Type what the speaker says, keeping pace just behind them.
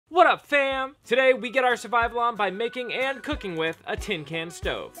What up, fam? Today we get our survival on by making and cooking with a tin can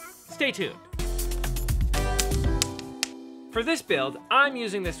stove. Stay tuned. For this build, I'm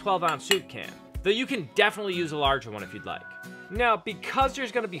using this 12-ounce soup can, though you can definitely use a larger one if you'd like. Now, because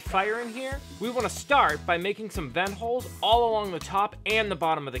there's going to be fire in here, we want to start by making some vent holes all along the top and the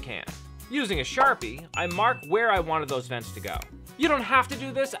bottom of the can. Using a Sharpie, I mark where I wanted those vents to go. You don't have to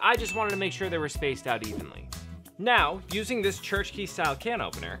do this, I just wanted to make sure they were spaced out evenly. Now, using this church key style can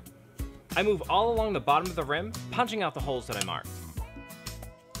opener, I move all along the bottom of the rim, punching out the holes that I marked.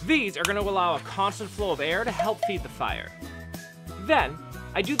 These are going to allow a constant flow of air to help feed the fire. Then,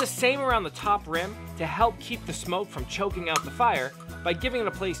 I do the same around the top rim to help keep the smoke from choking out the fire by giving it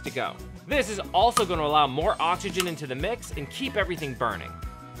a place to go. This is also going to allow more oxygen into the mix and keep everything burning.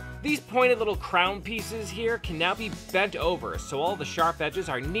 These pointed little crown pieces here can now be bent over so all the sharp edges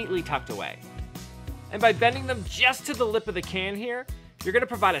are neatly tucked away. And by bending them just to the lip of the can here, you're going to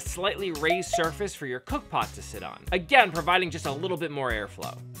provide a slightly raised surface for your cook pot to sit on. Again, providing just a little bit more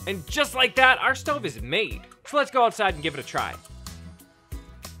airflow. And just like that, our stove is made. So let's go outside and give it a try.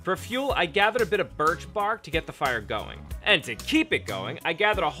 For fuel, I gathered a bit of birch bark to get the fire going. And to keep it going, I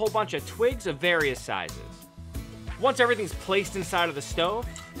gathered a whole bunch of twigs of various sizes. Once everything's placed inside of the stove,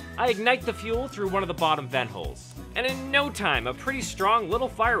 I ignite the fuel through one of the bottom vent holes. And in no time, a pretty strong little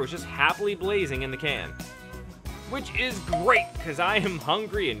fire was just happily blazing in the can. Which is great, because I am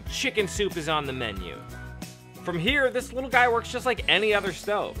hungry and chicken soup is on the menu. From here, this little guy works just like any other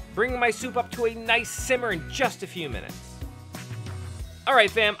stove, bringing my soup up to a nice simmer in just a few minutes.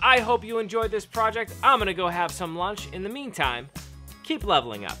 Alright fam, I hope you enjoyed this project. I'm gonna go have some lunch. In the meantime, keep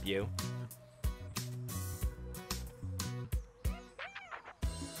leveling up, you.